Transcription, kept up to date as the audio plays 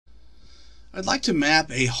I'd like to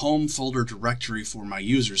map a home folder directory for my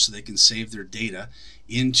users so they can save their data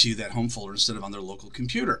into that home folder instead of on their local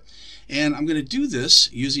computer. And I'm going to do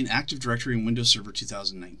this using Active Directory in Windows Server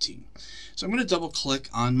 2019. So I'm going to double click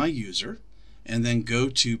on my user and then go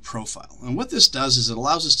to Profile. And what this does is it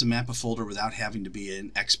allows us to map a folder without having to be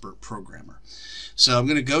an expert programmer. So I'm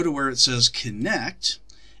going to go to where it says Connect,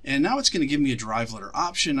 and now it's going to give me a drive letter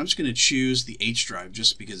option. I'm just going to choose the H drive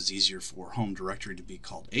just because it's easier for home directory to be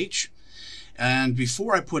called H. And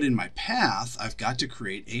before I put in my path, I've got to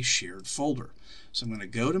create a shared folder. So I'm going to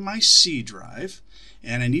go to my C drive,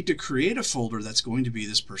 and I need to create a folder that's going to be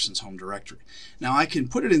this person's home directory. Now I can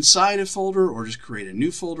put it inside a folder or just create a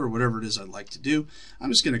new folder, whatever it is I'd like to do.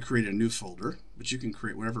 I'm just going to create a new folder, but you can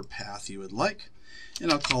create whatever path you would like.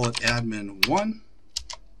 And I'll call it admin1.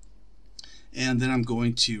 And then I'm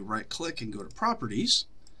going to right click and go to Properties.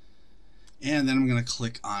 And then I'm going to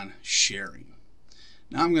click on Sharing.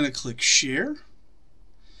 Now I'm going to click Share,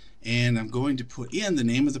 and I'm going to put in the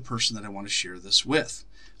name of the person that I want to share this with.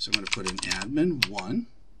 So I'm going to put in admin1,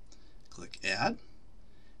 click Add,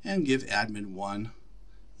 and give admin1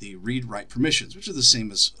 the read-write permissions, which are the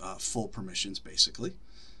same as full permissions basically.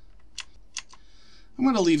 I'm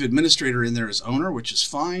going to leave administrator in there as owner, which is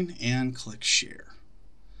fine, and click Share.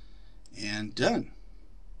 And done.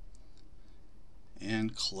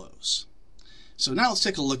 And close. So now let's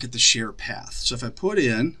take a look at the share path. So if I put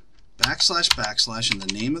in // and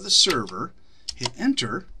the name of the server, hit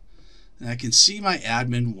enter, then I can see my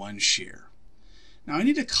admin1 share. Now I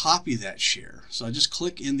need to copy that share. So I just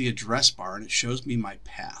click in the address bar and it shows me my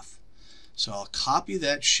path. So I'll copy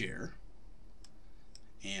that share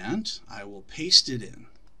and I will paste it in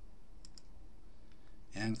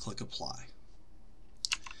and click apply.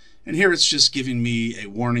 And here it's just giving me a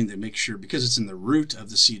warning to make sure, because it's in the root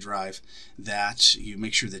of the C drive, that you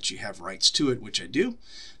make sure that you have rights to it, which I do.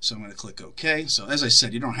 So I'm going to click OK. So as I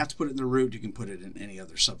said, you don't have to put it in the root. You can put it in any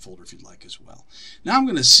other subfolder if you'd like as well. Now I'm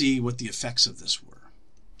going to see what the effects of this were.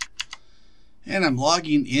 And I'm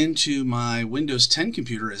logging into my Windows 10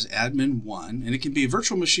 computer as admin1, and it can be a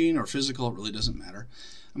virtual machine or physical, it really doesn't matter.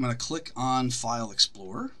 I'm going to click on File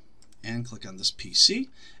Explorer and click on this PC,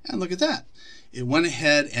 and look at that. It went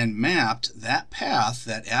ahead and mapped that path,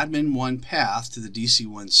 that admin1 path, to the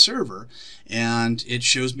DC1 server, and it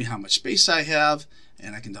shows me how much space I have,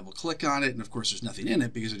 and I can double click on it, and of course there's nothing in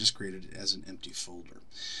it because I just created it as an empty folder.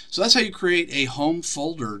 So that's how you create a home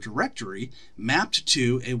folder directory mapped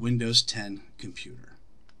to a Windows 10 computer.